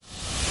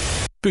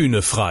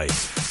Bühne frei.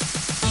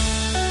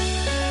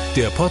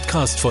 Der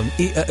Podcast von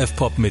ERF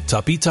Pop mit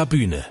Tabita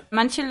Bühne.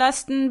 Manche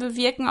Lasten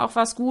bewirken auch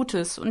was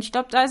Gutes. Und ich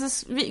glaube, da ist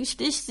es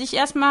wichtig, sich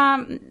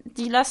erstmal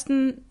die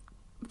Lasten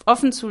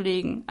offen zu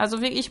legen.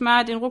 Also wirklich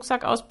mal den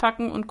Rucksack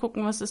auspacken und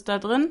gucken, was ist da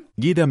drin.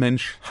 Jeder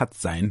Mensch hat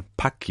sein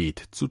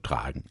Paket zu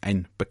tragen.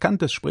 Ein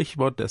bekanntes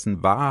Sprichwort,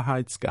 dessen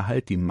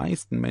Wahrheitsgehalt die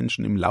meisten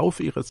Menschen im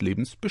Laufe ihres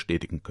Lebens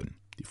bestätigen können.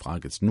 Die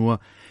Frage ist nur,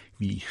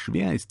 wie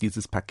schwer ist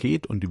dieses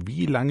Paket und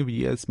wie lange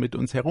wir es mit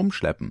uns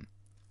herumschleppen?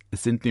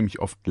 Es sind nämlich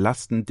oft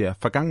Lasten der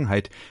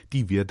Vergangenheit,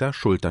 die wir da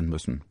schultern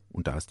müssen.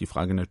 Und da ist die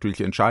Frage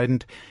natürlich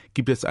entscheidend,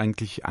 gibt es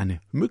eigentlich eine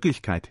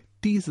Möglichkeit,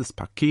 dieses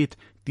Paket,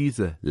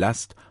 diese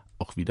Last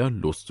auch wieder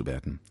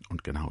loszuwerden?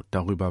 Und genau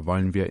darüber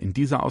wollen wir in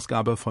dieser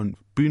Ausgabe von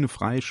Bühne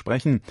frei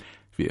sprechen.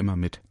 Wie immer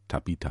mit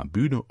Tabita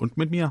Bühne und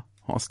mit mir,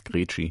 Horst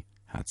Gretschi.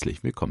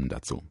 Herzlich willkommen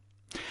dazu.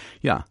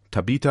 Ja,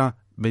 Tabita,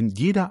 wenn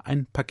jeder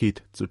ein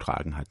Paket zu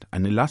tragen hat,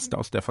 eine Last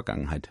aus der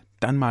Vergangenheit,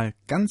 dann mal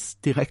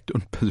ganz direkt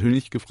und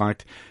persönlich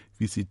gefragt,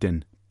 wie sieht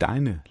denn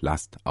deine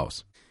Last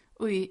aus?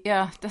 Ui,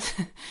 ja,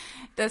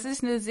 das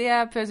ist eine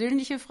sehr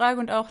persönliche Frage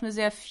und auch eine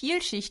sehr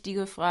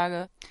vielschichtige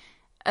Frage.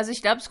 Also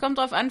ich glaube, es kommt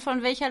darauf an,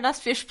 von welcher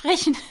Last wir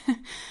sprechen.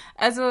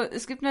 Also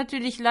es gibt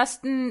natürlich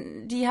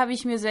Lasten, die habe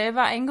ich mir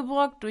selber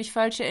eingebrockt durch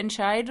falsche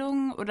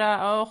Entscheidungen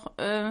oder auch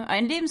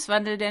einen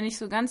Lebenswandel, der nicht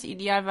so ganz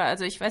ideal war.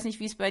 Also ich weiß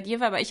nicht, wie es bei dir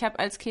war, aber ich habe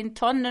als Kind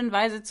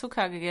tonnenweise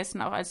Zucker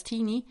gegessen, auch als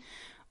Teenie.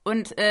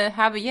 Und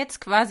habe jetzt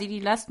quasi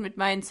die Last mit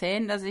meinen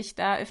Zähnen, dass ich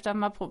da öfter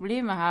mal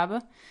Probleme habe.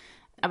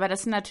 Aber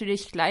das sind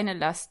natürlich kleine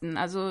Lasten.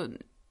 Also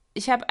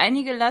ich habe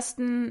einige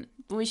Lasten,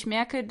 wo ich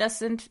merke, das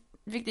sind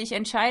wirklich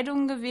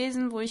Entscheidungen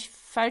gewesen, wo ich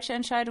falsche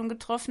Entscheidungen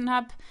getroffen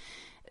habe.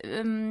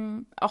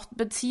 Auch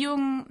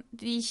Beziehungen,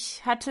 die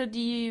ich hatte,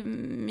 die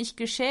mich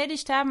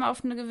geschädigt haben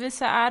auf eine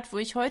gewisse Art, wo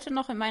ich heute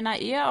noch in meiner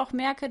Ehe auch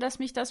merke, dass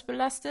mich das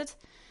belastet.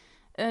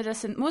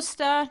 Das sind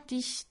Muster, die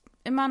ich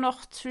immer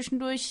noch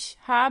zwischendurch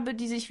habe,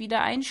 die sich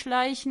wieder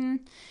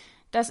einschleichen.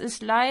 Das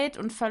ist Leid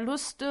und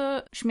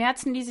Verluste,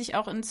 Schmerzen, die sich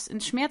auch ins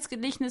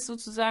Schmerzgedächtnis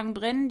sozusagen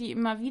brennen, die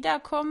immer wieder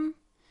kommen.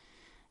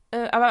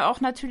 Aber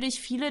auch natürlich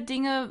viele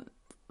Dinge,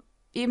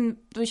 eben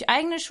durch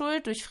eigene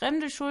Schuld, durch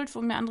fremde Schuld,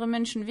 wo mir andere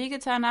Menschen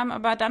wehgetan haben,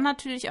 aber dann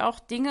natürlich auch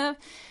Dinge,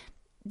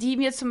 die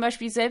mir zum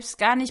Beispiel selbst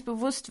gar nicht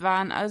bewusst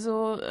waren.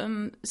 Also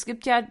es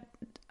gibt ja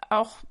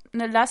auch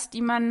eine Last,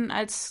 die man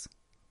als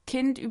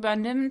Kind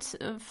übernimmt,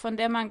 von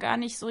der man gar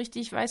nicht so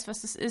richtig weiß,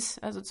 was es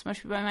ist. Also zum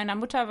Beispiel bei meiner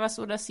Mutter war es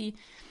so, dass sie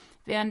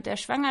während der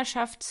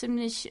Schwangerschaft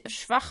ziemlich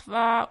schwach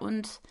war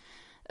und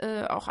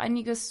auch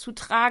einiges zu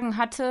tragen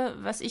hatte,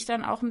 was ich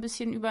dann auch ein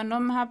bisschen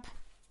übernommen habe.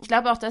 Ich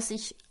glaube auch, dass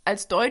ich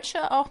als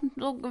Deutsche auch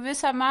so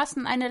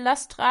gewissermaßen eine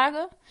Last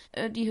trage,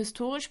 die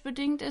historisch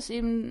bedingt ist,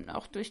 eben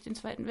auch durch den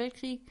Zweiten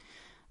Weltkrieg.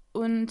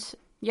 Und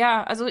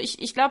ja, also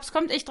ich glaube, es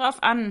kommt echt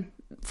drauf an,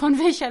 von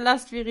welcher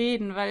Last wir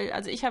reden, weil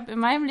also ich habe in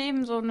meinem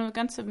Leben so eine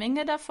ganze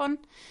Menge davon.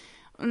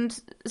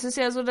 Und es ist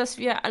ja so, dass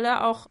wir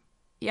alle auch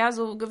ja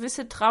so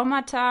gewisse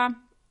Traumata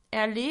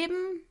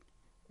erleben,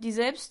 die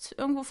selbst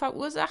irgendwo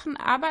verursachen,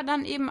 aber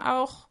dann eben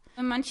auch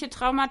manche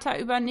Traumata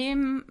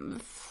übernehmen,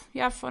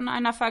 ja, von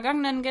einer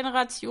vergangenen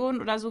Generation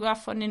oder sogar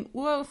von den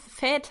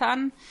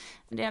Urvätern,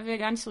 der wir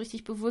gar nicht so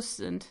richtig bewusst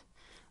sind.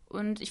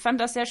 Und ich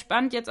fand das sehr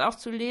spannend, jetzt auch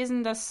zu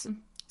lesen, dass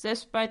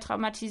selbst bei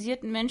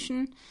traumatisierten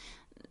Menschen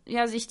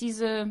ja sich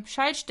diese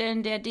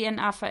Schaltstellen der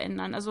DNA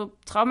verändern. Also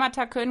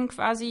Traumata können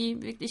quasi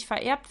wirklich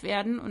vererbt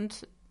werden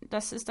und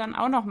das ist dann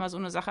auch nochmal so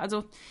eine Sache.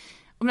 Also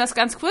um das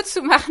ganz kurz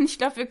zu machen, ich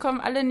glaube, wir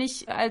kommen alle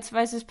nicht als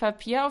weißes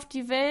Papier auf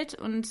die Welt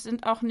und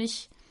sind auch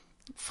nicht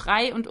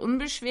frei und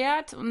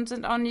unbeschwert und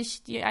sind auch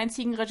nicht die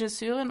einzigen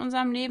Regisseure in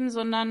unserem Leben,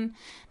 sondern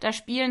da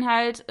spielen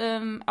halt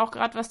auch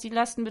gerade was die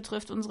Lasten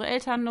betrifft, unsere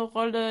Eltern eine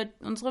Rolle,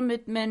 unsere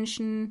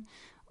Mitmenschen,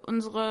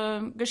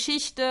 unsere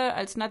Geschichte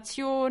als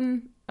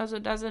Nation. Also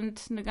da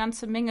sind eine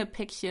ganze Menge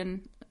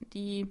Päckchen,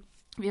 die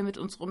wir mit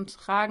uns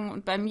rumtragen.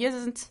 Und bei mir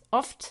sind es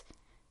oft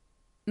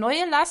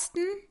neue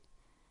Lasten,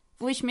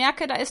 wo ich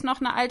merke, da ist noch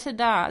eine alte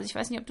da. Also ich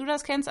weiß nicht, ob du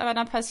das kennst, aber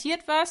dann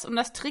passiert was und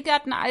das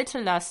triggert eine alte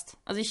Last.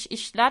 Also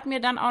ich lade mir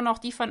dann auch noch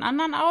die von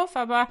anderen auf,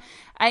 aber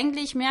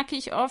eigentlich merke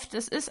ich oft,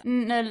 es ist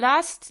eine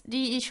Last,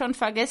 die ich schon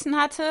vergessen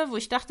hatte, wo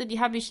ich dachte,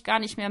 die habe ich gar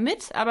nicht mehr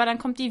mit, aber dann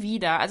kommt die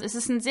wieder. Also es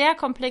ist ein sehr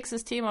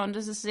komplexes Thema und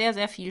es ist sehr,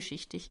 sehr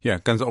vielschichtig. Ja,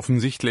 ganz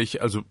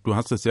offensichtlich, also du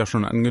hast es ja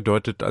schon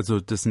angedeutet, also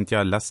das sind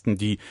ja Lasten,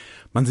 die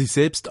man sich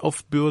selbst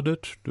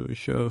aufbürdet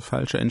durch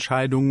falsche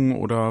Entscheidungen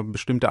oder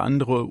bestimmte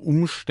andere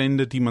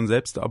Umstände, die man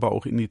selbst aber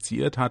auch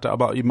initiiert hatte,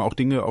 aber eben auch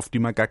Dinge, auf die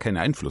man gar keinen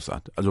Einfluss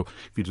hat. Also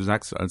wie du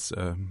sagst, als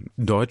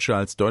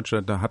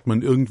Deutscher, da hat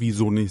man irgendwie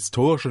so eine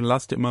historische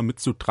Last immer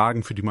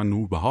mitzutragen, für die man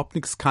nur überhaupt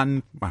nichts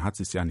kann. Man hat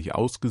es sich ja nicht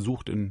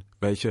ausgesucht, in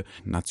welche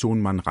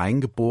Nation man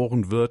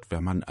reingeboren wird.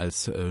 Wäre man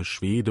als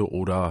Schwede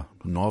oder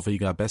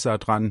Norweger besser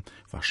dran?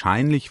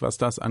 Wahrscheinlich, was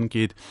das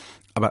angeht.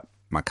 Aber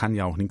man kann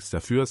ja auch nichts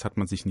dafür, das hat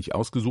man sich nicht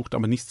ausgesucht,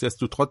 aber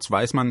nichtsdestotrotz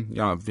weiß man,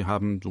 ja, wir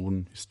haben so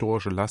eine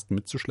historische Last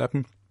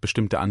mitzuschleppen.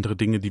 bestimmte andere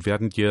Dinge, die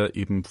werden dir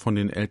eben von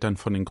den Eltern,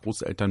 von den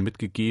Großeltern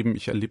mitgegeben.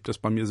 Ich erlebe das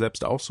bei mir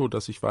selbst auch so,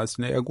 dass ich weiß,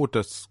 naja gut,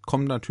 das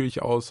kommt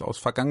natürlich aus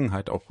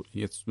Vergangenheit. Auch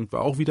jetzt sind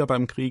wir auch wieder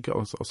beim Krieg,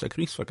 aus der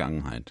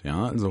Kriegsvergangenheit.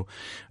 Ja, also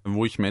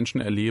wo ich Menschen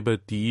erlebe,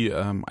 die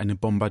eine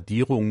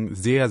Bombardierung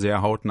sehr,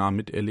 sehr hautnah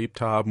miterlebt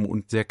haben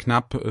und sehr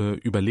knapp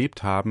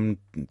überlebt haben,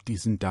 die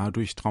sind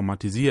dadurch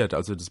traumatisiert.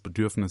 Also das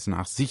Bedürfnis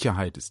nach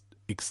Sicherheit ist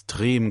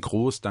extrem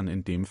groß dann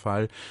in dem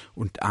Fall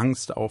und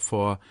Angst auch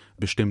vor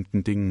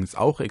bestimmten Dingen ist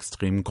auch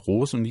extrem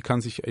groß und die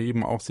kann sich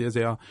eben auch sehr,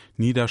 sehr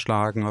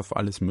niederschlagen auf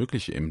alles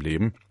Mögliche im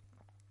Leben.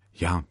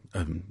 Ja,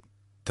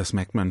 das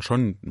merkt man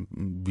schon,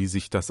 wie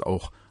sich das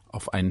auch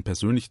auf einen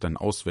persönlich dann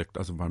auswirkt,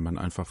 also weil man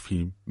einfach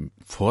viel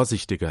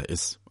vorsichtiger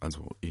ist,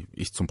 also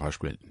ich zum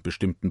Beispiel in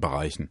bestimmten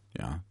Bereichen,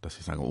 ja, dass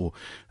ich sage,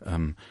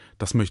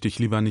 das möchte ich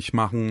lieber nicht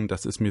machen,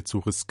 das ist mir zu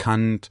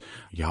riskant,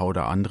 ja,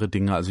 oder andere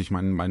Dinge, also ich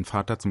meine, mein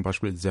Vater zum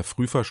Beispiel ist sehr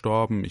früh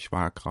verstorben, ich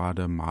war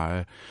gerade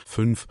mal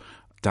 5,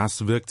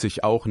 das wirkt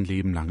sich auch ein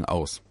Leben lang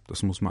aus,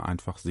 das muss man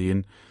einfach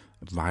sehen,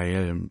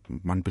 weil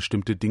man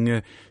bestimmte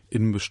Dinge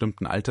in einem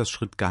bestimmten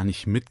Altersschritt gar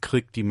nicht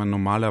mitkriegt, die man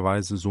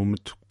normalerweise so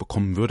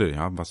mitbekommen würde.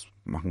 Ja, was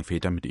machen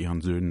Väter mit ihren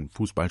Söhnen?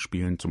 Fußball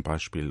spielen zum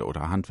Beispiel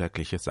oder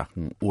handwerkliche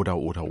Sachen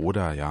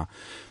oder, ja.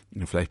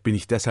 Vielleicht bin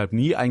ich deshalb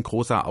nie ein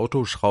großer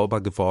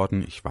Autoschrauber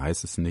geworden, ich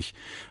weiß es nicht,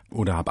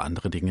 oder habe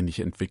andere Dinge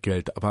nicht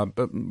entwickelt. Aber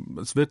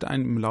es wird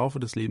einem im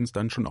Laufe des Lebens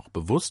dann schon auch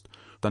bewusst,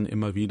 dann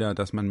immer wieder,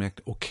 dass man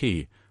merkt,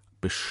 okay,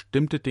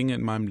 bestimmte Dinge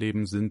in meinem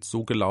Leben sind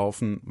so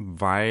gelaufen,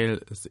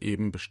 weil es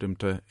eben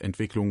bestimmte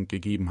Entwicklungen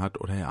gegeben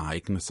hat oder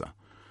Ereignisse.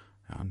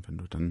 Ja, und wenn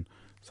du dann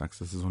sagst,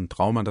 das ist so ein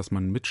Trauma, das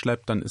man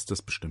mitschleppt, dann ist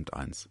das bestimmt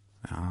eins.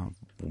 Ja,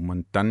 wo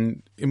man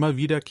dann immer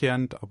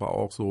wiederkehrend, aber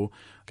auch so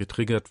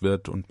getriggert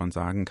wird und man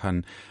sagen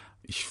kann,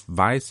 ich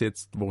weiß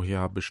jetzt,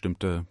 woher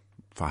bestimmte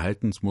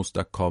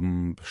Verhaltensmuster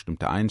kommen,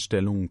 bestimmte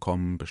Einstellungen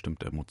kommen,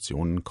 bestimmte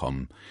Emotionen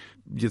kommen.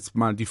 Jetzt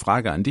mal die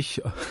Frage an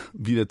dich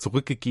wieder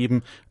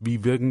zurückgegeben,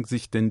 wie wirken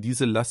sich denn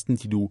diese Lasten,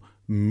 die du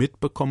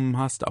mitbekommen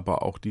hast,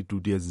 aber auch die du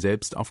dir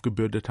selbst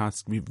aufgebürdet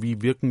hast,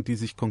 wie wirken die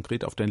sich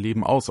konkret auf dein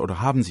Leben aus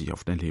oder haben sich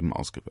auf dein Leben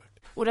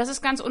ausgewirkt? Oh, das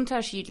ist ganz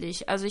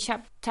unterschiedlich. Also ich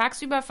habe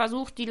tagsüber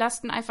versucht, die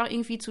Lasten einfach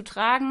irgendwie zu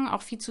tragen,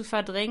 auch viel zu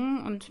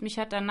verdrängen und mich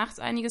hat dann nachts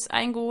einiges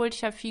eingeholt.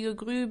 Ich habe viel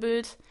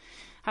gegrübelt,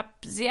 habe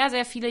sehr,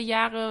 sehr viele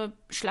Jahre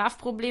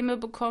Schlafprobleme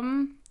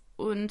bekommen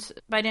und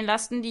bei den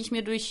Lasten, die ich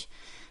mir durch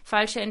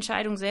falsche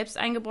Entscheidungen selbst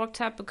eingebrockt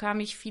habe,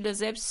 bekam ich viele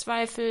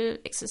Selbstzweifel,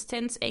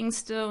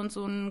 Existenzängste und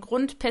so einen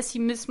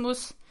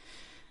Grundpessimismus,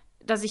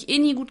 dass ich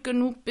nie gut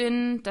genug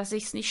bin, dass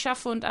ich es nicht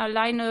schaffe und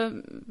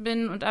alleine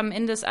bin und am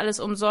Ende ist alles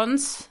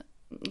umsonst.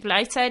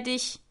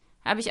 Gleichzeitig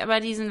habe ich aber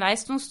diesen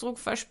Leistungsdruck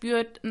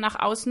verspürt, nach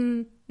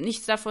außen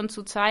nichts davon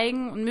zu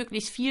zeigen und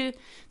möglichst viel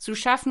zu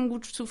schaffen,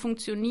 gut zu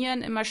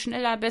funktionieren, immer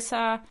schneller,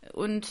 besser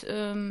und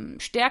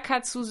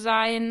stärker zu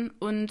sein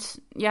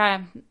und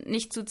ja,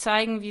 nicht zu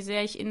zeigen, wie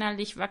sehr ich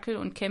innerlich wackel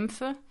und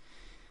kämpfe.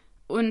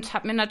 Und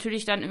habe mir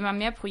natürlich dann immer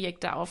mehr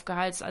Projekte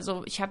aufgehalst.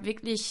 Also ich habe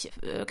wirklich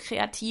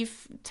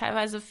kreativ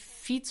teilweise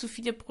viel zu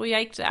viele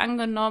Projekte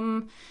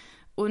angenommen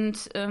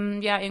und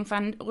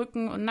irgendwann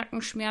Rücken- und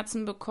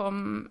Nackenschmerzen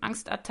bekommen,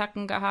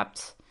 Angstattacken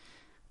gehabt.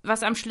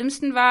 Was am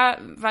schlimmsten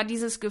war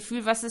dieses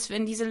Gefühl, was ist,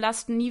 wenn diese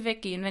Lasten nie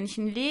weggehen, wenn ich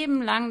ein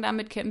Leben lang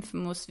damit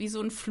kämpfen muss, wie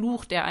so ein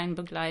Fluch, der einen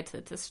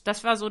begleitet.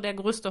 Das war so der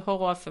größte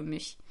Horror für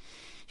mich.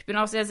 Ich bin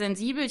auch sehr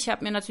sensibel, ich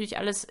habe mir natürlich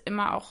alles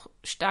immer auch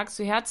stark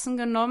zu Herzen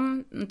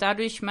genommen und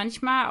dadurch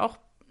manchmal auch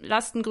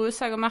Lasten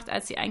größer gemacht,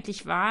 als sie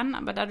eigentlich waren,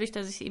 aber dadurch,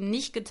 dass ich sie eben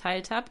nicht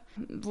geteilt habe,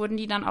 wurden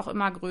die dann auch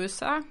immer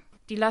größer.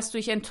 Die Last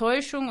durch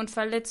Enttäuschung und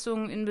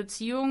Verletzungen in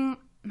Beziehungen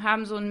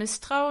haben so ein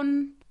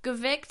Misstrauen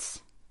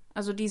geweckt.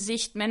 Also die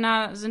Sicht,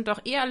 Männer sind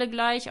doch eh alle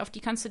gleich, auf die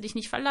kannst du dich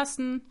nicht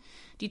verlassen,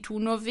 die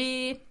tun nur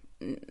weh.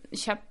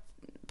 Ich habe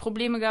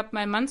Probleme gehabt,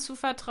 meinem Mann zu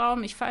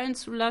vertrauen, mich fallen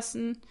zu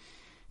lassen,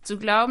 zu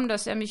glauben,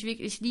 dass er mich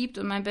wirklich liebt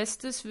und mein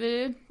Bestes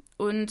will.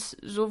 Und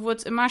so wurde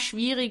es immer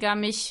schwieriger,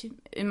 mich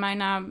in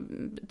meiner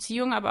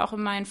Beziehung, aber auch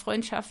in meinen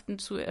Freundschaften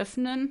zu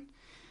öffnen.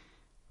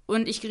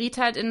 Und ich geriet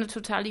halt in eine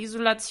totale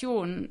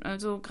Isolation.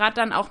 Also gerade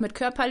dann auch mit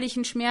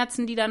körperlichen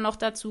Schmerzen, die dann noch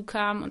dazu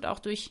kamen und auch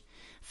durch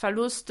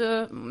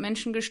Verluste,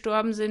 Menschen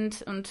gestorben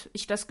sind und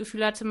ich das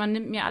Gefühl hatte, man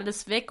nimmt mir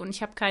alles weg und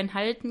ich habe keinen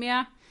Halt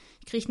mehr.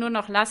 Ich kriege nur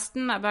noch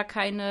Lasten, aber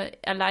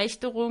keine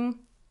Erleichterung.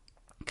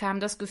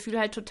 Kam das Gefühl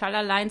halt total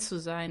allein zu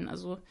sein.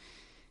 Also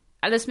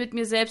alles mit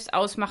mir selbst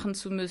ausmachen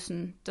zu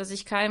müssen, dass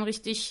ich keinem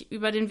richtig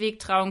über den Weg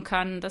trauen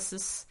kann, dass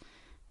es,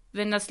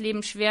 wenn das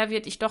Leben schwer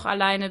wird, ich doch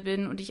alleine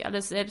bin und ich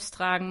alles selbst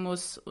tragen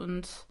muss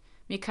und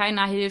mir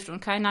keiner hilft und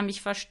keiner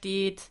mich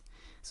versteht.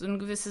 So ein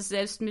gewisses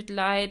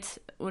Selbstmitleid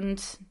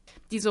und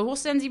diese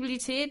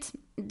Hochsensibilität,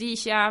 die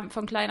ich ja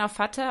von klein auf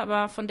hatte,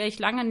 aber von der ich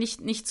lange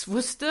nichts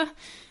wusste,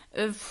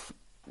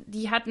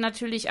 die hat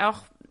natürlich auch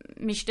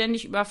mich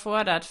ständig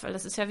überfordert, weil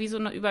das ist ja wie so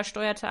eine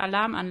übersteuerte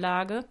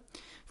Alarmanlage,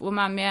 wo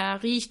man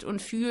mehr riecht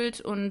und fühlt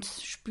und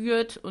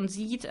spürt und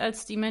sieht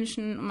als die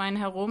Menschen um einen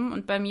herum.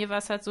 Und bei mir war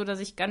es halt so, dass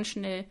ich ganz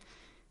schnell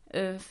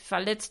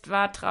verletzt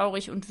war,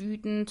 traurig und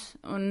wütend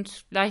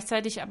und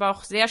gleichzeitig aber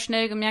auch sehr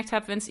schnell gemerkt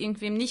habe, wenn es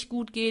irgendwem nicht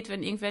gut geht,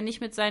 wenn irgendwer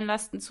nicht mit seinen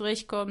Lasten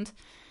zurechtkommt.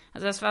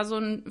 Also das war so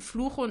ein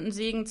Fluch und ein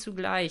Segen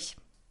zugleich.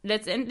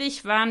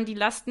 Letztendlich waren die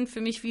Lasten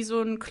für mich wie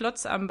so ein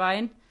Klotz am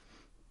Bein,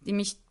 die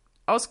mich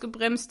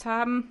ausgebremst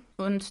haben.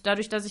 Und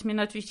dadurch, dass ich mir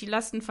natürlich die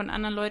Lasten von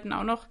anderen Leuten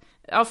auch noch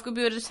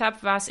aufgebürdet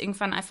habe, war es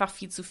irgendwann einfach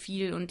viel zu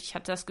viel. Und ich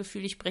hatte das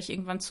Gefühl, ich breche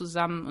irgendwann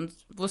zusammen und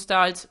wusste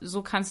halt,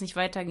 so kann es nicht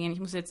weitergehen. Ich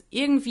muss jetzt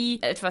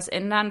irgendwie etwas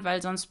ändern,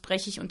 weil sonst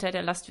breche ich unter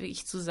der Last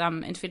wirklich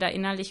zusammen, entweder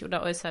innerlich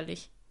oder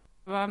äußerlich.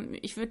 Aber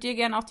ich würde dir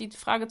gerne auch die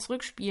Frage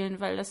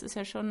zurückspielen, weil das ist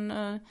ja schon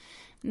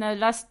eine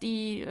Last,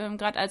 die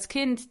gerade als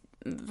Kind,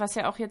 was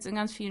ja auch jetzt in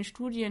ganz vielen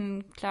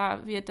Studien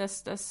klar wird,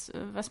 dass das,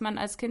 was man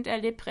als Kind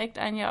erlebt, prägt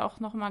einen ja auch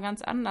nochmal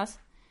ganz anders,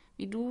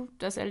 wie du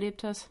das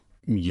erlebt hast.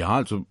 Ja,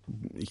 also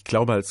ich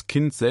glaube, als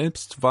Kind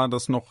selbst war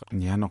das noch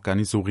gar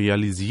nicht so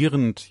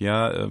realisierend.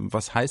 Ja,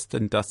 was heißt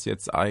denn das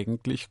jetzt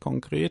eigentlich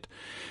konkret?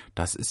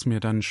 Das ist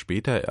mir dann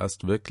später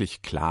erst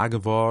wirklich klar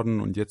geworden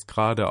und jetzt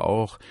gerade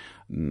auch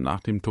nach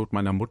dem Tod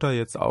meiner Mutter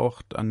jetzt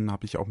auch, dann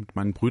habe ich auch mit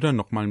meinen Brüdern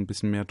noch mal ein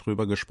bisschen mehr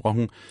drüber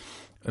gesprochen,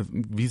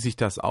 wie sich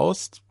das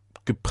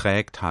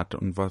ausgeprägt hat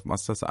und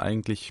was das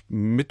eigentlich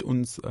mit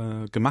uns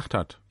gemacht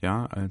hat,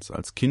 ja,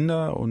 als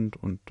Kinder und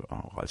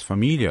auch als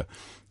Familie.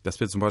 Dass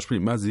wir zum Beispiel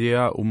immer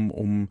sehr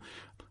um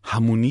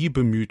Harmonie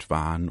bemüht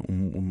waren,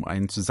 um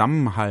einen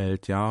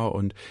Zusammenhalt, ja,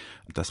 und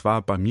das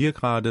war bei mir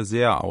gerade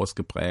sehr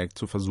ausgeprägt,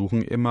 zu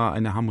versuchen, immer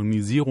eine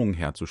Harmonisierung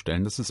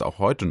herzustellen. Das ist auch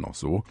heute noch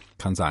so. Ich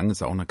kann sagen, es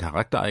ist auch eine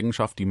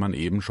Charaktereigenschaft, die man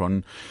eben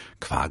schon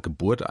qua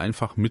Geburt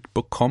einfach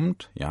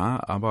mitbekommt,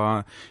 ja,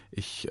 aber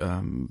ich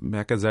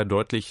merke sehr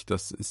deutlich,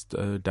 das ist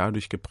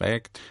dadurch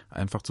geprägt,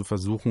 einfach zu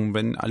versuchen,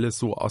 wenn alles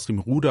so aus dem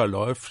Ruder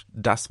läuft,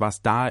 das,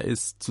 was da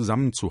ist,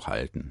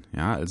 zusammenzuhalten,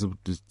 ja, also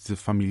diese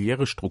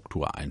familiäre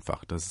Struktur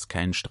einfach, dass es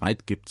keinen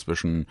Streit gibt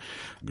zwischen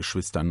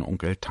Geschwistern,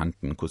 Onkel,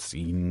 Tanten,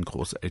 Cousinen,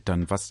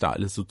 Großeltern, was da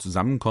alles so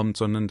zusammenkommt,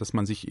 sondern dass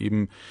man sich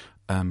eben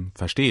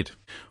versteht.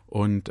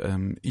 Und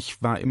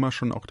ich war immer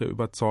schon auch der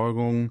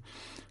Überzeugung,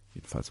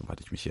 jedenfalls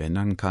soweit ich mich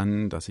erinnern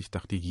kann, dass ich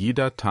dachte,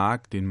 jeder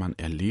Tag, den man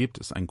erlebt,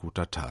 ist ein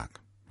guter Tag.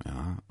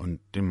 Ja,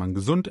 und den man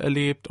gesund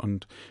erlebt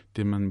und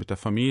den man mit der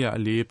Familie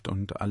erlebt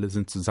und alle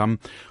sind zusammen.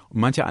 Und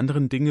manche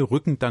anderen Dinge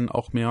rücken dann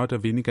auch mehr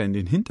oder weniger in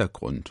den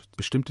Hintergrund.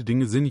 Bestimmte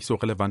Dinge sind nicht so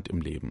relevant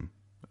im Leben.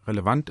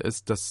 Relevant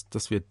ist,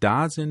 dass wir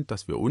da sind,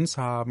 dass wir uns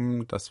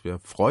haben, dass wir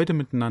Freude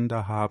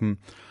miteinander haben.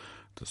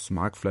 Das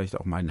mag vielleicht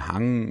auch meinen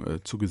Hang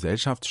zu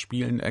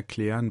Gesellschaftsspielen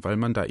erklären, weil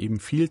man da eben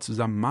viel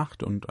zusammen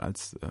macht und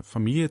als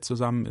Familie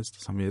zusammen ist.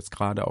 Das haben wir jetzt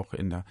gerade auch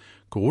in der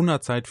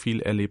Corona-Zeit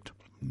viel erlebt.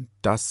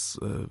 Das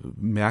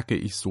merke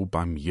ich so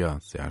bei mir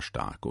sehr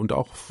stark. Und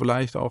auch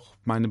vielleicht auch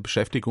meine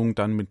Beschäftigung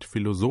dann mit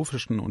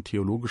philosophischen und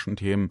theologischen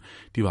Themen,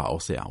 die war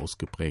auch sehr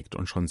ausgeprägt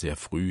und schon sehr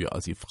früh.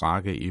 Also die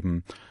Frage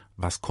eben,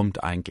 was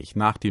kommt eigentlich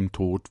nach dem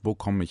Tod? Wo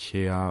komme ich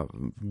her?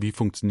 Wie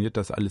funktioniert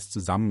das alles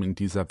zusammen in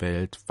dieser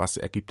Welt? Was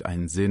ergibt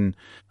einen Sinn?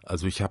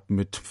 Also ich habe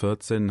mit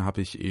 14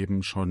 habe ich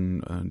eben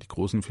schon die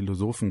großen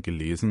Philosophen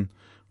gelesen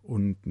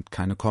und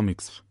keine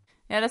Comics.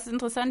 Ja, das ist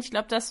interessant. Ich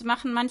glaube, das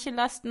machen manche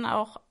Lasten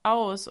auch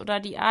aus. Oder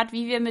die Art,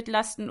 wie wir mit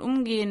Lasten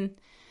umgehen,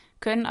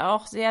 können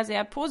auch sehr,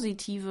 sehr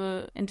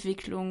positive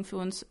Entwicklungen für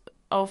uns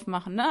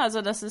aufmachen. Ne?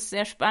 Also das ist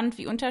sehr spannend,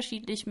 wie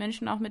unterschiedlich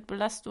Menschen auch mit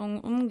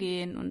Belastungen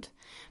umgehen. Und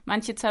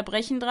manche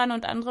zerbrechen dran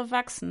und andere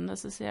wachsen.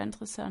 Das ist sehr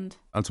interessant.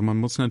 Also man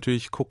muss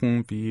natürlich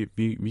gucken,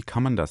 wie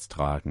kann man das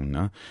tragen,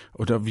 ne?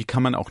 Oder wie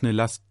kann man auch eine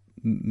Last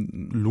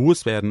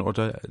loswerden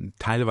oder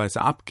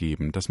teilweise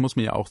abgeben. Das muss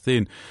man ja auch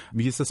sehen.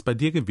 Wie ist das bei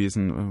dir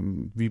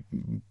gewesen? Wie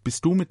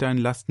bist du mit deinen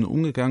Lasten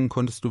umgegangen?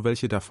 Konntest du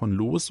welche davon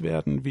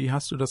loswerden? Wie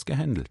hast du das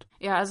gehandelt?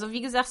 Ja, also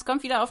wie gesagt, es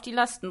kommt wieder auf die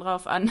Lasten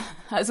drauf an.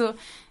 Also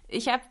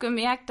ich habe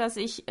gemerkt, dass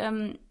ich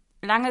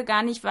lange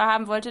gar nicht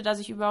wahrhaben wollte,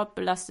 dass ich überhaupt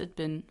belastet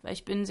bin. Weil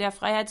ich bin ein sehr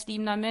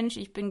freiheitsliebender Mensch,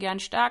 ich bin gern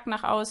stark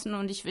nach außen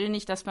und ich will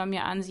nicht, dass man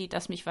mir ansieht,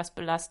 dass mich was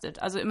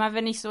belastet. Also immer,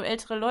 wenn ich so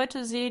ältere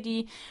Leute sehe,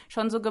 die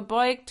schon so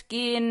gebeugt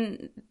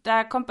gehen,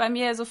 da kommt bei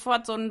mir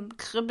sofort so ein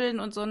Kribbeln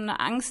und so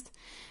eine Angst,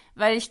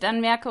 weil ich dann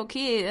merke,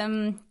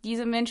 okay,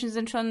 diese Menschen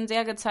sind schon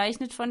sehr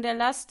gezeichnet von der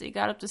Last,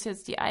 egal ob das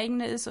jetzt die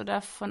eigene ist oder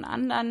von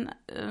anderen.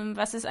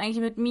 Was ist eigentlich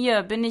mit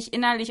mir? Bin ich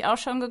innerlich auch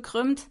schon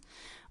gekrümmt?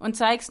 Und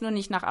zeig's nur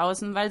nicht nach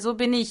außen, weil so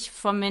bin ich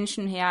vom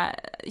Menschen her.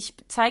 Ich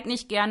zeige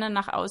nicht gerne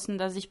nach außen,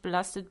 dass ich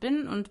belastet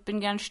bin und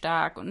bin gern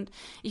stark. Und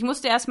ich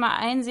musste erstmal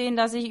einsehen,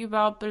 dass ich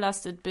überhaupt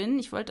belastet bin.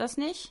 Ich wollte das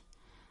nicht.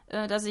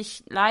 Dass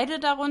ich leide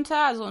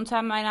darunter, also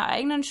unter meiner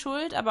eigenen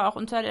Schuld, aber auch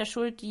unter der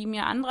Schuld, die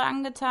mir andere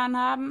angetan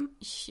haben.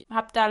 Ich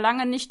habe da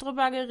lange nicht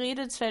drüber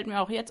geredet. Es fällt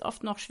mir auch jetzt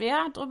oft noch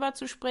schwer, drüber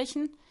zu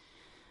sprechen.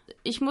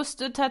 Ich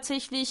musste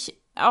tatsächlich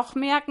auch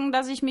merken,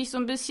 dass ich mich so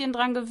ein bisschen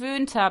dran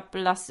gewöhnt habe,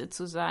 belastet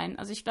zu sein.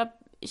 Also ich glaube,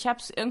 ich habe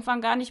es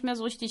irgendwann gar nicht mehr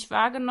so richtig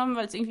wahrgenommen,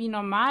 weil es irgendwie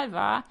normal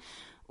war.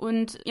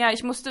 Und ja,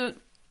 ich musste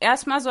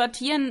erstmal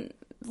sortieren,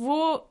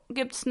 wo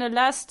gibt es eine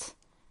Last,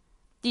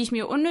 die ich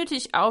mir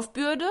unnötig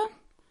aufbürde?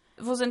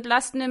 Wo sind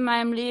Lasten in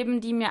meinem Leben,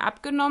 die mir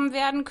abgenommen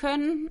werden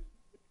können?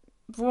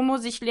 wo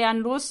muss ich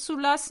lernen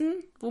loszulassen,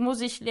 wo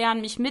muss ich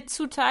lernen mich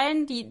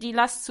mitzuteilen, die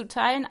Last zu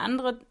teilen,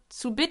 andere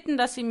zu bitten,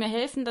 dass sie mir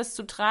helfen, das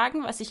zu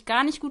tragen, was ich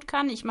gar nicht gut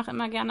kann. Ich mache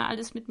immer gerne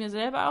alles mit mir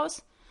selber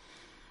aus.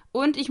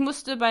 Und ich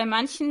musste bei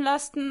manchen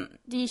Lasten,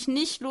 die ich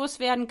nicht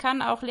loswerden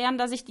kann, auch lernen,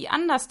 dass ich die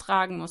anders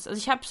tragen muss. Also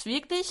ich habe es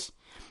wirklich,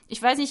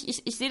 ich weiß nicht,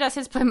 ich sehe das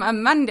jetzt bei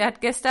meinem Mann, der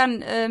hat gestern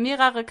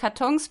mehrere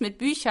Kartons mit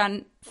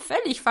Büchern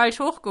völlig falsch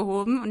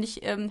hochgehoben und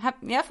ich habe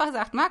mehrfach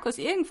gesagt, Markus,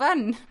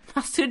 irgendwann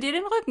machst du dir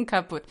den Rücken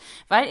kaputt,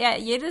 weil er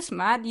jedes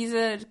Mal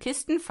diese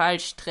Kisten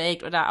falsch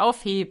trägt oder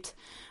aufhebt.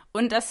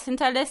 Und das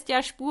hinterlässt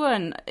ja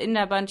Spuren in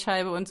der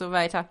Bandscheibe und so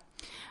weiter.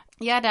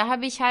 Ja, da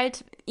habe ich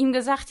halt ihm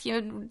gesagt,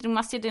 hier, du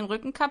machst dir den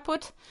Rücken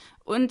kaputt.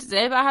 Und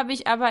selber habe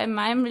ich aber in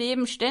meinem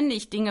Leben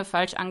ständig Dinge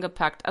falsch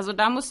angepackt. Also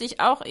da musste ich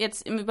auch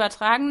jetzt im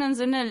übertragenen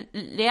Sinne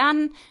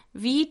lernen,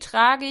 wie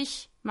trage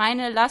ich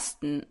meine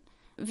Lasten?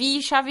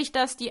 Wie schaffe ich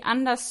das, die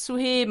anders zu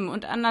heben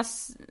und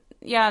anders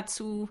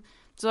zu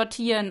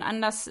sortieren,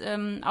 anders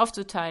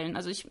aufzuteilen?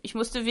 Also ich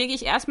musste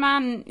wirklich erstmal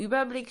einen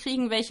Überblick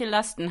kriegen, welche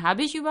Lasten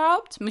habe ich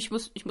überhaupt? Ich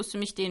musste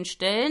mich denen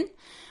stellen.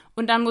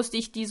 Und dann musste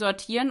ich die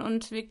sortieren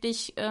und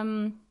wirklich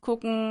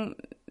gucken,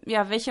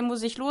 welche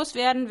muss ich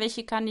loswerden,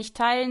 welche kann ich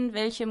teilen,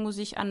 welche muss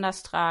ich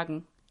anders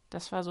tragen.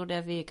 Das war so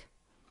der Weg.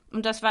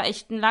 Und das war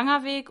echt ein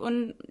langer Weg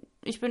und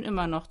ich bin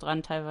immer noch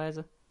dran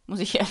teilweise, muss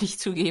ich ehrlich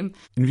zugeben.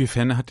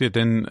 Inwiefern hat dir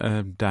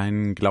denn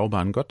dein Glaube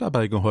an Gott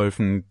dabei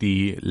geholfen,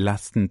 die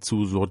Lasten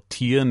zu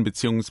sortieren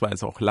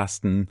beziehungsweise auch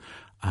Lasten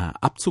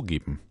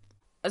abzugeben?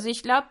 Also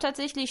ich glaube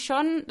tatsächlich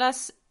schon,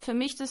 dass für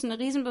mich das eine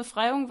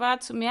Riesenbefreiung war,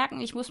 zu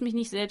merken, ich muss mich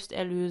nicht selbst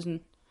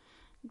erlösen.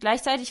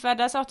 Gleichzeitig war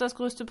das auch das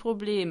größte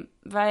Problem,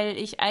 weil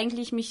ich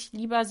eigentlich mich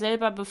lieber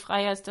selber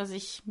befreie, als dass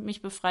ich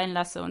mich befreien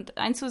lasse. Und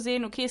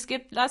einzusehen, okay, es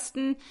gibt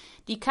Lasten,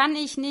 die kann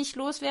ich nicht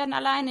loswerden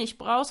alleine. Ich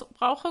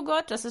brauche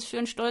Gott. Das ist für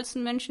einen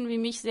stolzen Menschen wie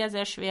mich sehr,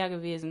 sehr schwer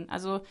gewesen.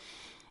 Also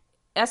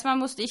erstmal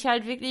musste ich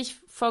halt wirklich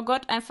vor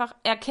Gott einfach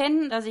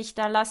erkennen, dass ich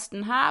da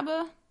Lasten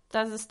habe,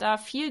 dass es da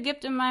viel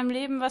gibt in meinem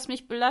Leben, was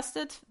mich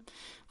belastet,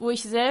 wo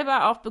ich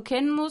selber auch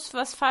bekennen muss,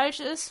 was falsch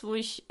ist, wo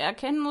ich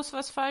erkennen muss,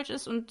 was falsch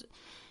ist und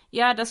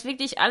das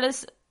wirklich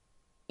alles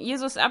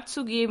Jesus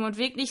abzugeben und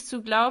wirklich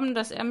zu glauben,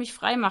 dass er mich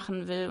frei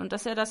machen will und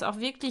dass er das auch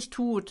wirklich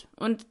tut.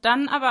 Und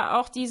dann aber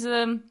auch ich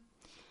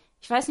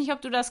weiß nicht,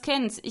 ob du das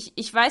kennst,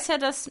 ich weiß ja,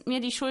 dass mir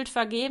die Schuld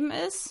vergeben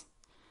ist,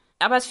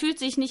 aber es fühlt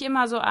sich nicht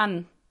immer so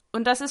an.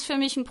 Und das ist für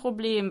mich ein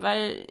Problem,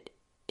 weil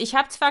ich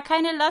habe zwar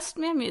keine Last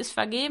mehr, mir ist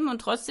vergeben und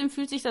trotzdem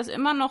fühlt sich das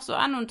immer noch so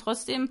an und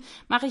trotzdem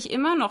mache ich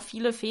immer noch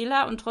viele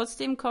Fehler und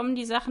trotzdem kommen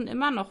die Sachen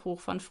immer noch hoch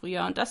von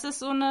früher. Und das ist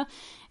so eine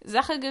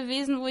Sache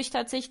gewesen, wo ich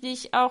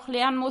tatsächlich auch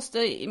lernen musste,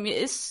 mir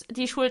ist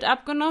die Schuld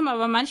abgenommen,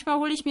 aber manchmal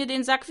hole ich mir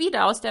den Sack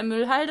wieder aus der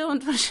Müllhalde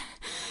und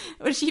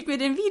schiebe mir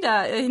den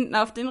wieder hinten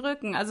auf den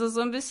Rücken. Also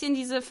so ein bisschen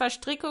diese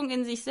Verstrickung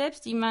in sich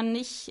selbst, die man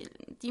nicht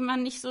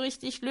so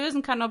richtig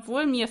lösen kann,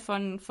 obwohl mir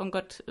von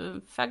Gott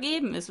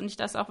vergeben ist und ich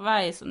das auch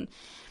weiß. Und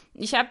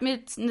ich habe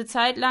eine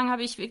Zeit lang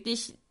habe ich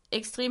wirklich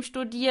extrem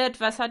studiert,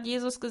 was hat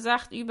Jesus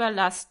gesagt über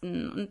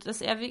Lasten und dass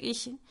er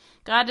wirklich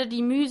gerade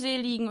die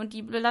mühseligen und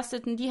die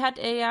Belasteten, die hat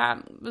er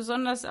ja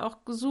besonders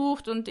auch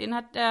gesucht und denen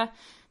hat er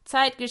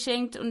Zeit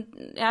geschenkt und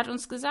er hat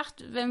uns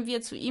gesagt, wenn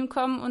wir zu ihm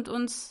kommen und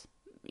uns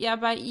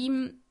bei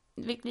ihm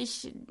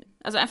wirklich,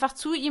 also einfach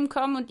zu ihm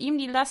kommen und ihm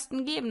die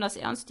Lasten geben, dass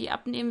er uns die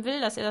abnehmen will,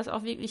 dass er das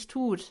auch wirklich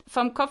tut.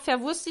 Vom Kopf her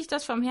wusste ich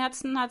das, vom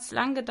Herzen hat es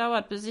lang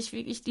gedauert, bis ich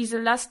wirklich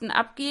diese Lasten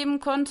abgeben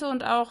konnte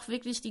und auch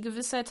wirklich die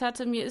Gewissheit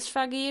hatte, mir ist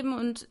vergeben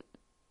und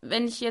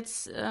wenn ich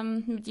jetzt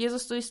mit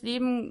Jesus durchs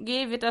Leben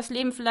gehe, wird das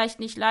Leben vielleicht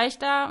nicht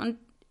leichter und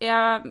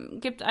er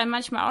gibt einem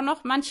manchmal auch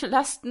noch manche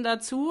Lasten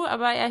dazu,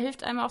 aber er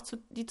hilft einem auch,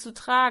 die zu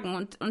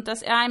tragen und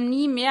dass er einem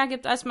nie mehr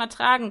gibt, als man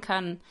tragen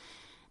kann.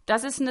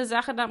 Das ist eine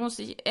Sache, da muss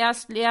ich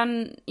erst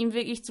lernen, ihm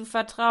wirklich zu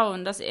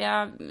vertrauen, dass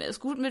er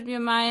es gut mit mir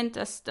meint,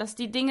 dass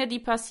die Dinge, die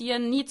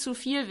passieren, nie zu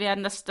viel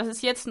werden. Das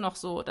ist jetzt noch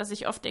so, dass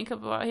ich oft denke,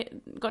 boah,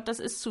 Gott, das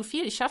ist zu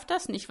viel, ich schaffe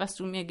das nicht, was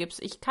du mir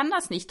gibst, ich kann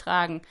das nicht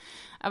tragen.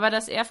 Aber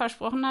dass er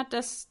versprochen hat,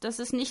 dass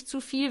es nicht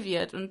zu viel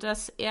wird und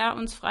dass er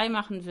uns frei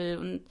machen will.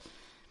 Und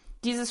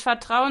dieses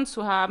Vertrauen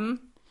zu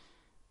haben,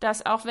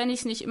 dass auch wenn ich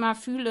es nicht immer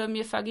fühle,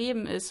 mir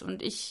vergeben ist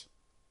und ich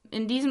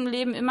in diesem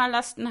Leben immer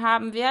Lasten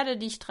haben werde,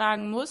 die ich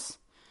tragen muss,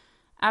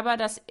 aber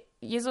dass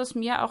Jesus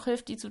mir auch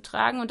hilft, die zu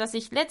tragen und dass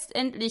ich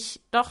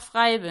letztendlich doch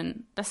frei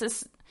bin. Das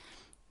ist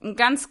eine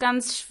ganz,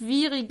 ganz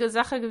schwierige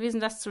Sache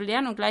gewesen, das zu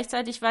lernen und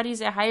gleichzeitig war die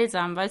sehr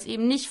heilsam, weil es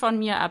eben nicht von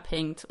mir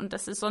abhängt und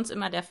das ist sonst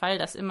immer der Fall,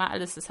 dass immer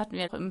alles, das hatten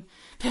wir auch im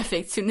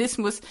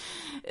Perfektionismus,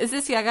 es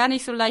ist ja gar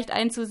nicht so leicht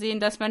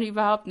einzusehen, dass man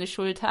überhaupt eine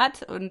Schuld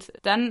hat und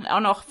dann auch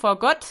noch vor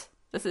Gott.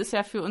 Das ist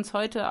ja für uns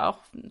heute auch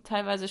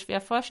teilweise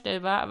schwer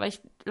vorstellbar, aber ich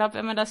glaube,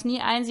 wenn man das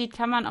nie einsieht,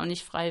 kann man auch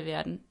nicht frei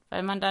werden,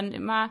 weil man dann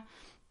immer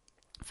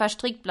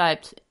verstrickt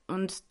bleibt.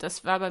 Und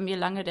das war bei mir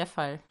lange der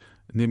Fall.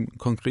 in dem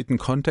konkreten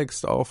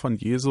Kontext auch von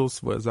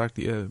Jesus, wo er sagt,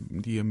 die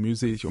ihr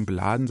mühselig und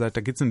beladen seid,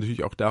 da geht es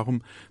natürlich auch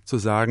darum zu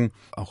sagen,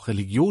 auch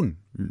Religion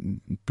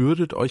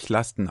bürdet euch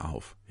Lasten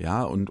auf.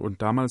 Ja,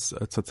 und damals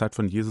zur Zeit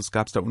von Jesus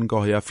gab es da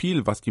ungeheuer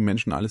viel, was die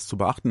Menschen alles zu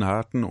beachten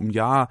hatten, um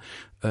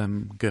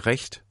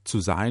gerecht zu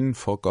sein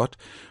vor Gott.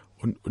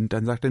 Und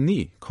dann sagt er,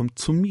 nee, kommt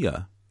zu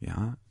mir.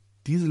 Ja,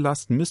 diese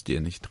Lasten müsst ihr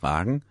nicht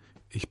tragen,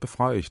 ich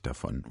befreie euch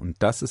davon.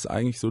 Und das ist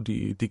eigentlich so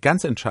die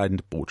ganz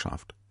entscheidende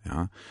Botschaft.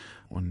 Ja,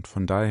 und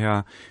von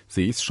daher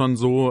sehe ich es schon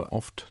so,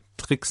 oft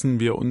tricksen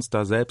wir uns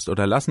da selbst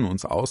oder lassen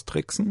uns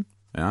austricksen,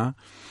 ja,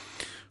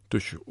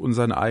 durch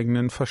unseren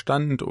eigenen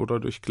Verstand oder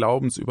durch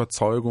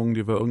Glaubensüberzeugungen,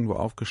 die wir irgendwo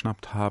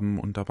aufgeschnappt haben.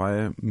 Und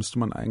dabei müsste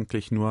man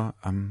eigentlich nur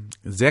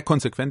sehr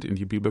konsequent in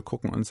die Bibel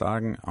gucken und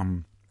sagen,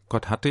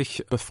 Gott hat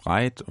dich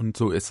befreit und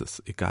so ist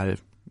es, egal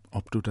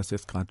ob du das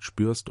jetzt gerade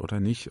spürst oder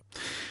nicht.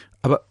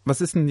 Aber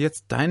was ist denn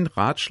jetzt dein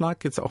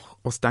Ratschlag, jetzt auch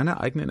aus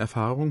deiner eigenen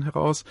Erfahrung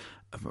heraus?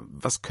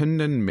 Was können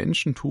denn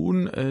Menschen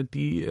tun,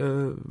 die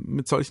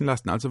mit solchen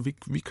Lasten, also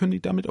wie können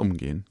die damit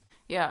umgehen?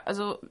 Ja,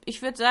 also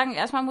ich würde sagen,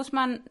 erstmal muss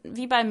man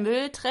wie bei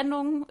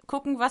Mülltrennung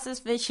gucken, was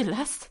ist welche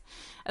Last.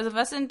 Also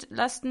was sind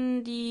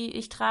Lasten, die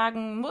ich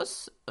tragen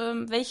muss?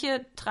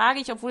 Welche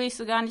trage ich, obwohl ich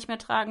sie gar nicht mehr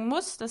tragen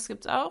muss? Das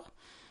gibt's auch.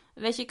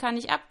 Welche kann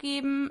ich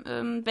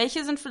abgeben?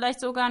 Welche sind vielleicht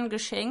sogar ein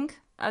Geschenk?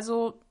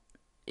 Also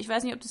ich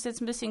weiß nicht, ob das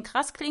jetzt ein bisschen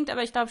krass klingt,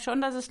 aber ich glaube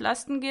schon, dass es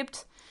Lasten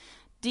gibt,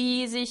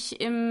 die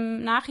sich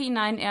im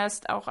Nachhinein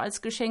erst auch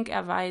als Geschenk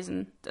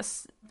erweisen.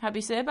 Das habe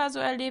ich selber so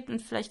erlebt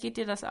und vielleicht geht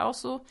dir das auch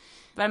so,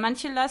 weil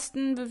manche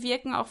Lasten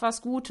bewirken auch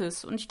was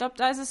Gutes. Und ich glaube,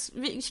 da ist es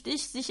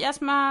wichtig, sich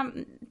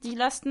erstmal die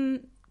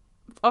Lasten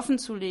offen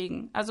zu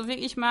legen. Also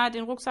wirklich mal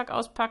den Rucksack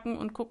auspacken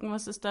und gucken,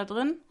 was ist da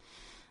drin.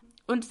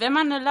 Und wenn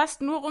man eine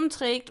Last nur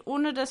rumträgt,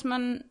 ohne dass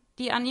man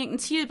die an irgendein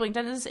Ziel bringt,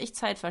 dann ist es echt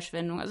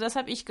Zeitverschwendung. Also das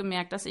habe ich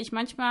gemerkt, dass ich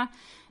manchmal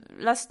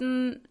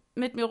Lasten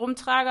mit mir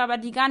rumtrage, aber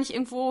die gar nicht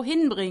irgendwo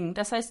hinbringen.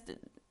 Das heißt,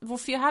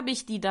 wofür habe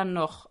ich die dann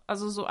noch?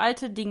 Also so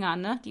alte Dinger,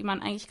 ne, die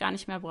man eigentlich gar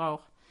nicht mehr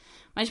braucht.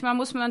 Manchmal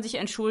muss man sich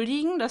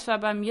entschuldigen. Das war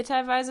bei mir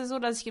teilweise so,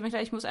 dass ich gemerkt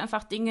habe, ich muss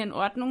einfach Dinge in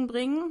Ordnung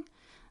bringen.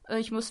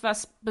 Ich muss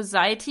was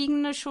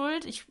beseitigen, eine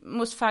Schuld. Ich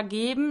muss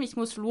vergeben, ich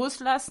muss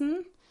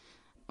loslassen.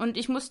 Und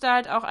ich musste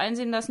halt auch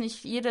einsehen, dass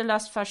nicht jede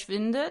Last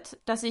verschwindet,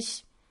 dass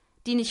ich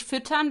die nicht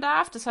füttern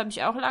darf. Das habe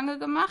ich auch lange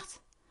gemacht.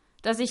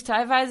 Dass ich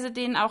teilweise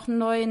denen auch einen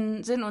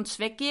neuen Sinn und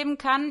Zweck geben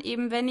kann,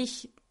 eben wenn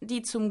ich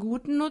die zum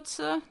Guten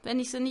nutze, wenn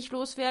ich sie nicht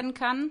loswerden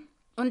kann.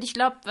 Und ich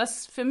glaube,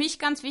 was für mich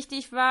ganz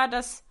wichtig war,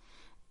 dass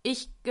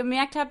ich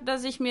gemerkt habe,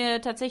 dass ich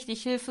mir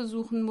tatsächlich Hilfe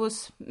suchen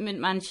muss mit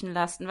manchen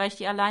Lasten, weil ich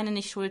die alleine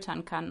nicht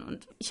schultern kann.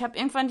 Und ich habe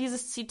irgendwann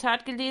dieses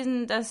Zitat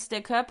gelesen, dass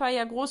der Körper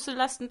ja große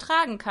Lasten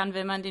tragen kann,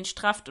 wenn man den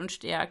strafft und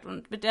stärkt.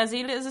 Und mit der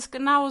Seele ist es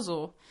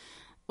genauso.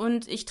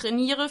 Und ich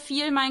trainiere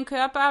viel meinen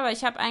Körper, aber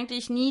ich habe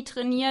eigentlich nie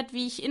trainiert,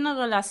 wie ich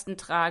innere Lasten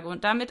trage.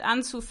 Und damit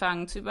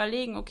anzufangen, zu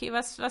überlegen, okay,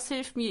 was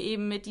hilft mir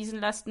eben, mit diesen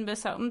Lasten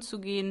besser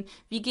umzugehen?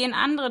 Wie gehen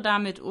andere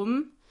damit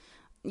um?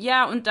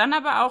 Ja, und dann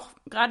aber auch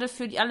gerade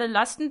für alle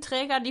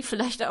Lastenträger, die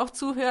vielleicht auch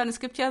zuhören.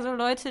 Es gibt ja so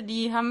Leute,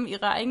 die haben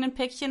ihre eigenen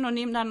Päckchen und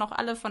nehmen dann noch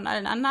alle von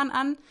allen anderen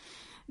an.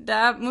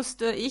 Da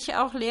musste ich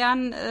auch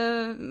lernen,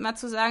 mal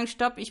zu sagen,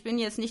 stopp, ich bin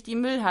jetzt nicht die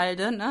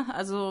Müllhalde, ne?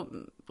 Also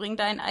bring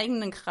deinen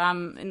eigenen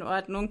Kram in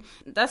Ordnung.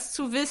 Das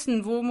zu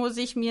wissen, wo muss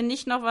ich mir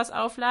nicht noch was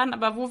aufladen,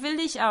 aber wo will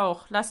ich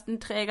auch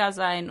Lastenträger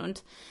sein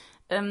und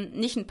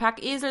nicht ein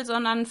Packesel,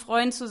 sondern ein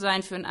Freund zu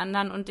sein für einen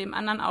anderen und dem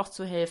anderen auch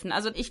zu helfen.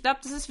 Also ich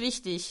glaube, das ist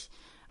wichtig.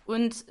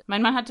 Und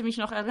mein Mann hatte mich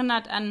noch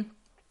erinnert an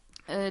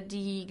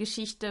die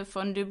Geschichte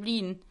von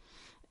Döblin.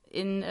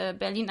 In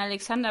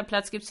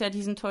Berlin-Alexanderplatz gibt es ja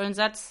diesen tollen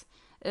Satz,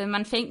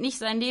 man fängt nicht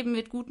sein Leben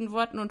mit guten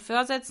Worten und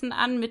Vorsätzen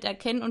an, mit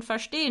Erkennen und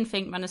Verstehen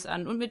fängt man es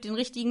an und mit den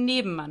richtigen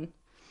Nebenmann.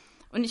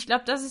 Und ich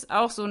glaube, das ist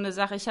auch so eine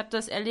Sache. Ich habe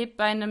das erlebt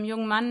bei einem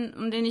jungen Mann,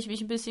 um den ich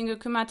mich ein bisschen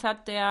gekümmert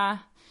habe,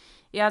 der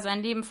ja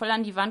sein Leben voll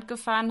an die Wand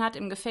gefahren hat,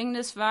 im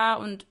Gefängnis war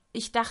und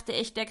ich dachte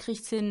echt, der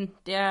kriegt's hin.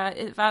 Der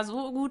war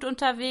so gut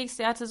unterwegs,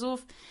 der hatte so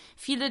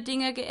viele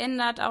Dinge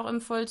geändert, auch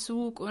im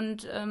Vollzug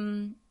und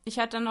ich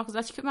hatte dann noch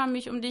gesagt, ich kümmere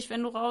mich um dich,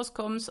 wenn du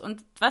rauskommst.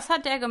 Und was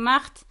hat der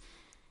gemacht?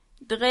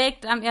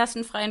 Direkt am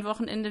ersten freien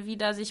Wochenende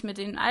wieder sich mit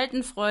den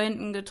alten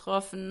Freunden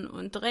getroffen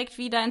und direkt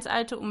wieder ins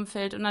alte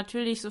Umfeld und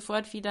natürlich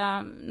sofort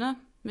wieder, ne,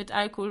 mit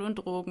Alkohol und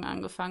Drogen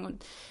angefangen.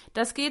 Und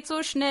das geht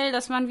so schnell,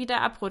 dass man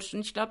wieder abrutscht. Und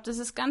ich glaube, das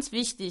ist ganz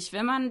wichtig.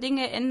 Wenn man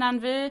Dinge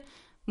ändern will,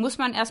 muss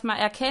man erstmal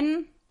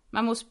erkennen,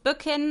 man muss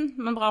bekennen,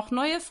 man braucht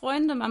neue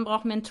Freunde, man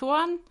braucht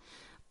Mentoren.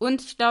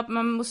 Und ich glaube,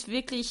 man muss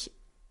wirklich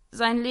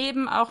sein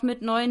Leben auch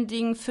mit neuen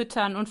Dingen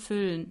füttern und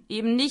füllen.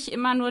 Eben nicht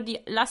immer nur die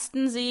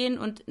Lasten sehen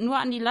und nur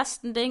an die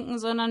Lasten denken,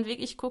 sondern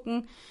wirklich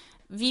gucken,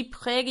 wie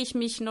präge ich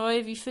mich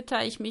neu, wie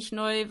fütter ich mich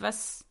neu,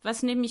 was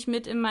nehme ich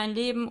mit in mein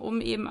Leben,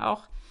 um eben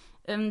auch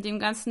dem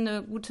Ganzen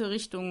eine gute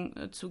Richtung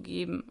zu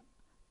geben.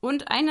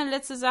 Und eine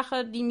letzte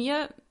Sache, die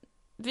mir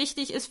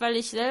wichtig ist, weil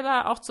ich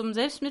selber auch zum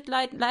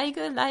Selbstmitleid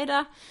neige,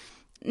 leider,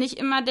 nicht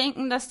immer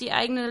denken, dass die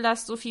eigene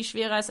Last so viel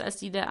schwerer ist als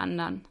die der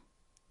anderen.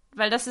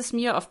 Weil das ist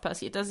mir oft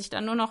passiert, dass ich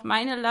dann nur noch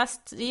meine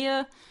Last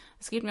sehe,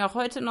 es geht mir auch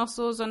heute noch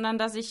so, sondern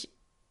dass ich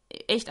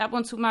echt ab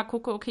und zu mal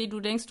gucke, okay, du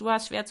denkst, du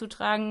hast schwer zu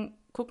tragen,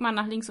 guck mal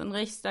nach links und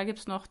rechts, da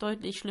gibt's noch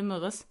deutlich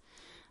Schlimmeres.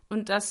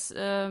 Und das,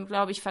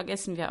 glaube ich,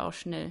 vergessen wir auch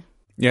schnell.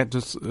 Ja,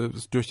 das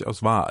ist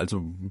durchaus wahr.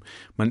 Also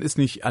man ist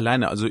nicht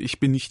alleine. Also ich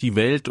bin nicht die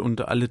Welt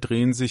und alle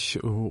drehen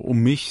sich um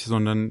mich,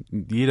 sondern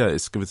jeder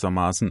ist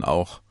gewissermaßen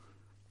auch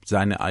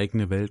seine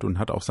eigene Welt und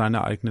hat auch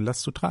seine eigene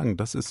Last zu tragen.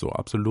 Das ist so,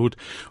 absolut.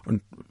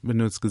 Und wenn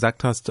du jetzt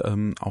gesagt hast,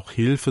 auch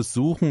Hilfe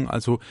suchen,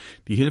 also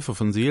die Hilfe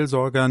von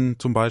Seelsorgern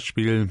zum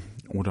Beispiel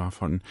oder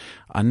von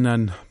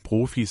anderen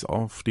Profis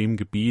auf dem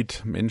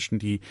Gebiet, Menschen,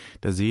 die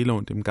der Seele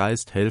und dem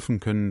Geist helfen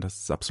können, das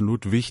ist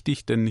absolut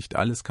wichtig, denn nicht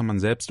alles kann man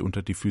selbst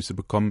unter die Füße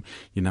bekommen.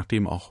 Je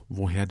nachdem auch,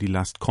 woher die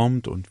Last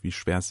kommt und wie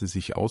schwer sie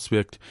sich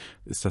auswirkt,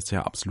 ist das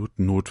ja absolut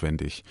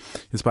notwendig.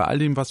 Jetzt bei all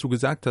dem, was du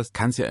gesagt hast,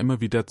 kann es ja immer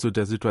wieder zu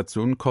der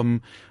Situation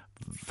kommen,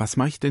 was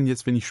mache ich denn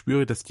jetzt, wenn ich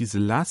spüre, dass diese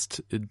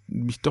Last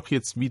mich doch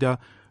jetzt wieder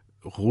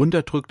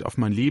runterdrückt, auf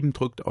mein Leben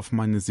drückt, auf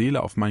meine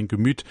Seele, auf mein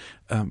Gemüt?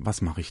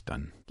 Was mache ich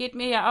dann? Geht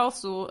mir ja auch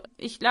so.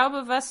 Ich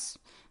glaube,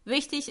 was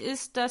wichtig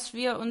ist, dass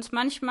wir uns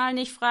manchmal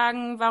nicht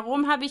fragen,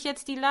 warum habe ich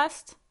jetzt die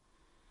Last,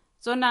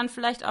 sondern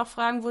vielleicht auch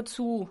fragen,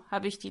 wozu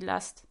habe ich die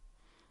Last?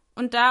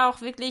 Und da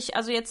auch wirklich,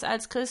 also jetzt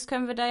als Christ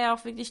können wir da ja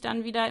auch wirklich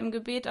dann wieder im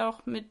Gebet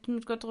auch mit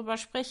Gott drüber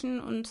sprechen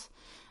und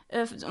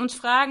uns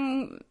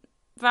fragen,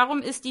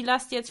 warum ist die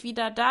Last jetzt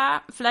wieder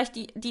da? Vielleicht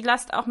die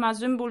Last auch mal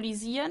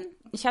symbolisieren.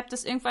 Ich habe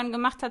das irgendwann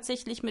gemacht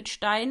tatsächlich mit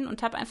Steinen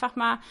und habe einfach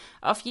mal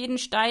auf jeden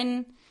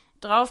Stein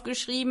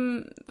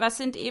draufgeschrieben, was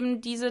sind eben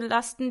diese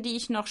Lasten, die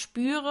ich noch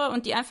spüre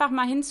und die einfach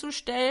mal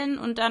hinzustellen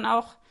und dann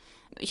auch,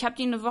 ich habe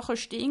die eine Woche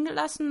stehen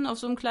gelassen auf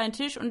so einem kleinen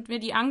Tisch und mir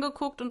die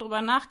angeguckt und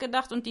drüber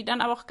nachgedacht und die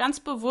dann auch ganz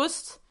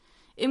bewusst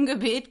im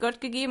Gebet Gott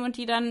gegeben und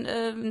die dann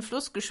in den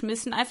Fluss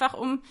geschmissen, einfach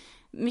um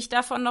mich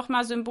davon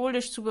nochmal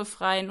symbolisch zu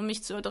befreien, um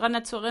mich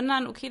daran zu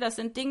erinnern, okay, das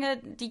sind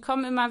Dinge, die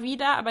kommen immer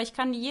wieder, aber ich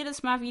kann die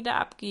jedes Mal wieder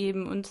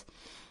abgeben. Und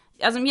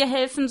also mir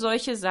helfen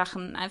solche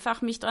Sachen,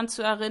 einfach mich dran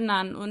zu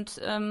erinnern.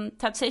 Und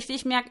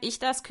tatsächlich merke ich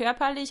das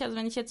körperlich, also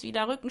wenn ich jetzt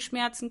wieder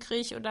Rückenschmerzen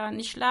kriege oder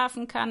nicht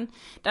schlafen kann,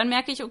 dann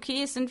merke ich,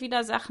 okay, es sind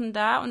wieder Sachen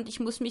da und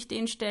ich muss mich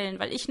denen stellen,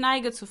 weil ich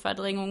neige zu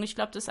Verdrängung. Ich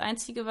glaube, das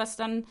Einzige, was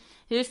dann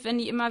hilft, wenn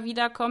die immer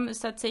wieder kommen,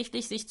 ist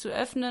tatsächlich, sich zu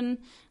öffnen,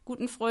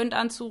 guten Freund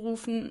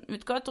anzurufen,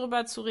 mit Gott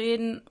drüber zu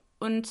reden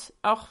und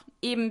auch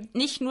eben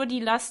nicht nur die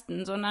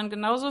Lasten, sondern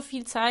genauso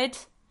viel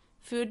Zeit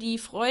für die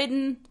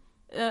Freuden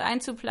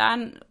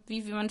einzuplanen,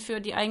 wie man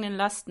für die eigenen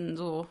Lasten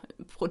so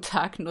pro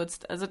Tag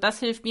nutzt. Also das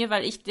hilft mir,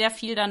 weil ich sehr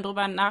viel dann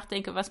drüber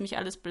nachdenke, was mich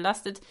alles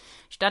belastet,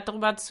 statt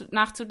darüber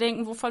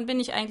nachzudenken, wovon bin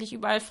ich eigentlich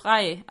überall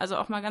frei. Also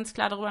auch mal ganz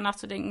klar darüber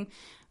nachzudenken,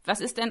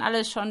 was ist denn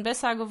alles schon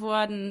besser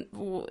geworden?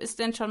 Wo ist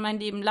denn schon mein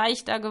Leben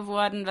leichter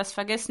geworden? Was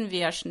vergessen wir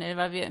ja schnell,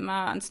 weil wir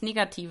immer ans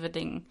Negative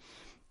denken.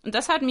 Und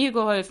das hat mir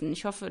geholfen.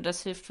 Ich hoffe,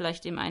 das hilft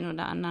vielleicht dem einen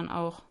oder anderen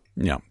auch.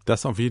 Ja,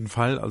 das auf jeden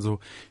Fall. Also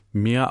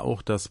mehr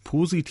auch das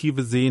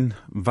Positive sehen.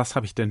 Was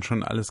habe ich denn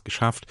schon alles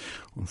geschafft?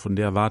 Und von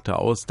der Warte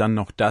aus dann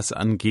noch das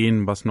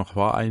angehen, was noch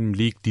vor einem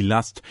liegt. Die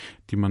Last,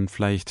 die man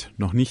vielleicht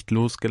noch nicht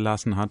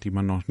losgelassen hat, die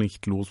man noch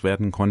nicht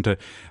loswerden konnte.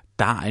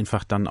 Da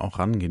einfach dann auch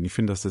rangehen. Ich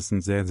finde, das ist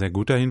ein sehr, sehr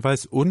guter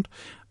Hinweis. Und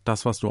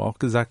das, was du auch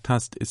gesagt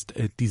hast, ist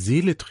die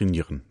Seele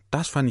trainieren.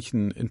 Das fand ich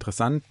einen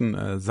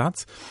interessanten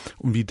Satz.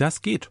 Und wie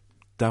das geht,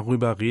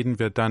 darüber reden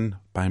wir dann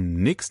beim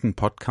nächsten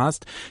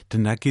Podcast.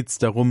 Denn da geht es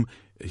darum,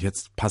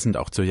 jetzt passend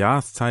auch zur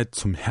Jahreszeit,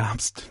 zum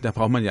Herbst, da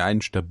braucht man ja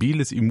ein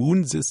stabiles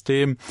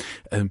Immunsystem.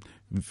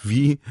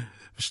 Wie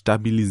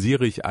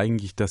stabilisiere ich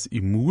eigentlich das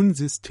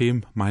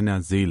Immunsystem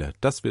meiner Seele?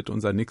 Das wird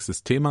unser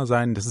nächstes Thema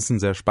sein. Das ist ein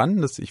sehr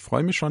spannendes. Ich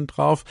freue mich schon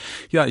drauf.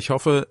 Ja, ich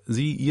hoffe,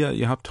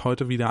 ihr habt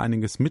heute wieder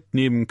einiges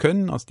mitnehmen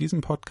können aus diesem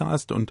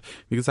Podcast. Und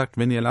wie gesagt,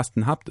 wenn ihr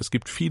Lasten habt, es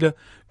gibt viele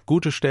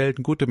gute Stellen,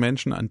 gute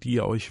Menschen, an die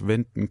ihr euch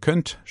wenden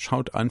könnt.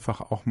 Schaut einfach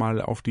auch mal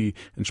auf die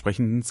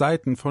entsprechenden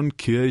Seiten von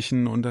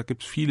Kirchen und da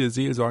gibt es viele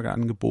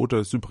Seelsorgeangebote.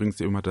 Das ist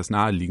übrigens immer das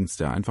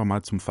Naheliegendste. Einfach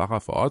mal zum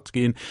Pfarrer vor Ort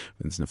gehen,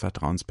 wenn es eine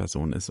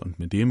Vertrauensperson ist und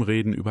mit dem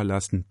reden über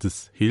Lasten.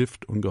 Das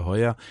hilft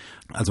ungeheuer.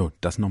 Also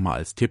das nochmal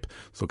als Tipp,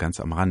 so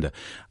ganz am Rande.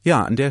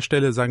 Ja, an der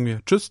Stelle sagen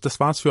wir Tschüss, das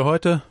war's für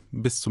heute.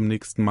 Bis zum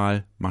nächsten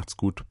Mal. Macht's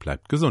gut,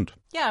 bleibt gesund.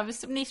 Ja,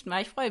 bis zum nächsten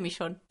Mal. Ich freue mich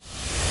schon.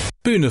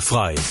 Bühne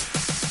frei.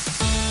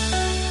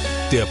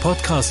 Der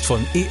Podcast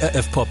von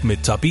ERF Pop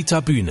mit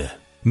Tabita Bühne.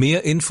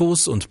 Mehr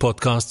Infos und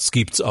Podcasts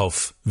gibt's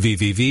auf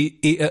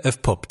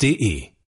www.erfpop.de.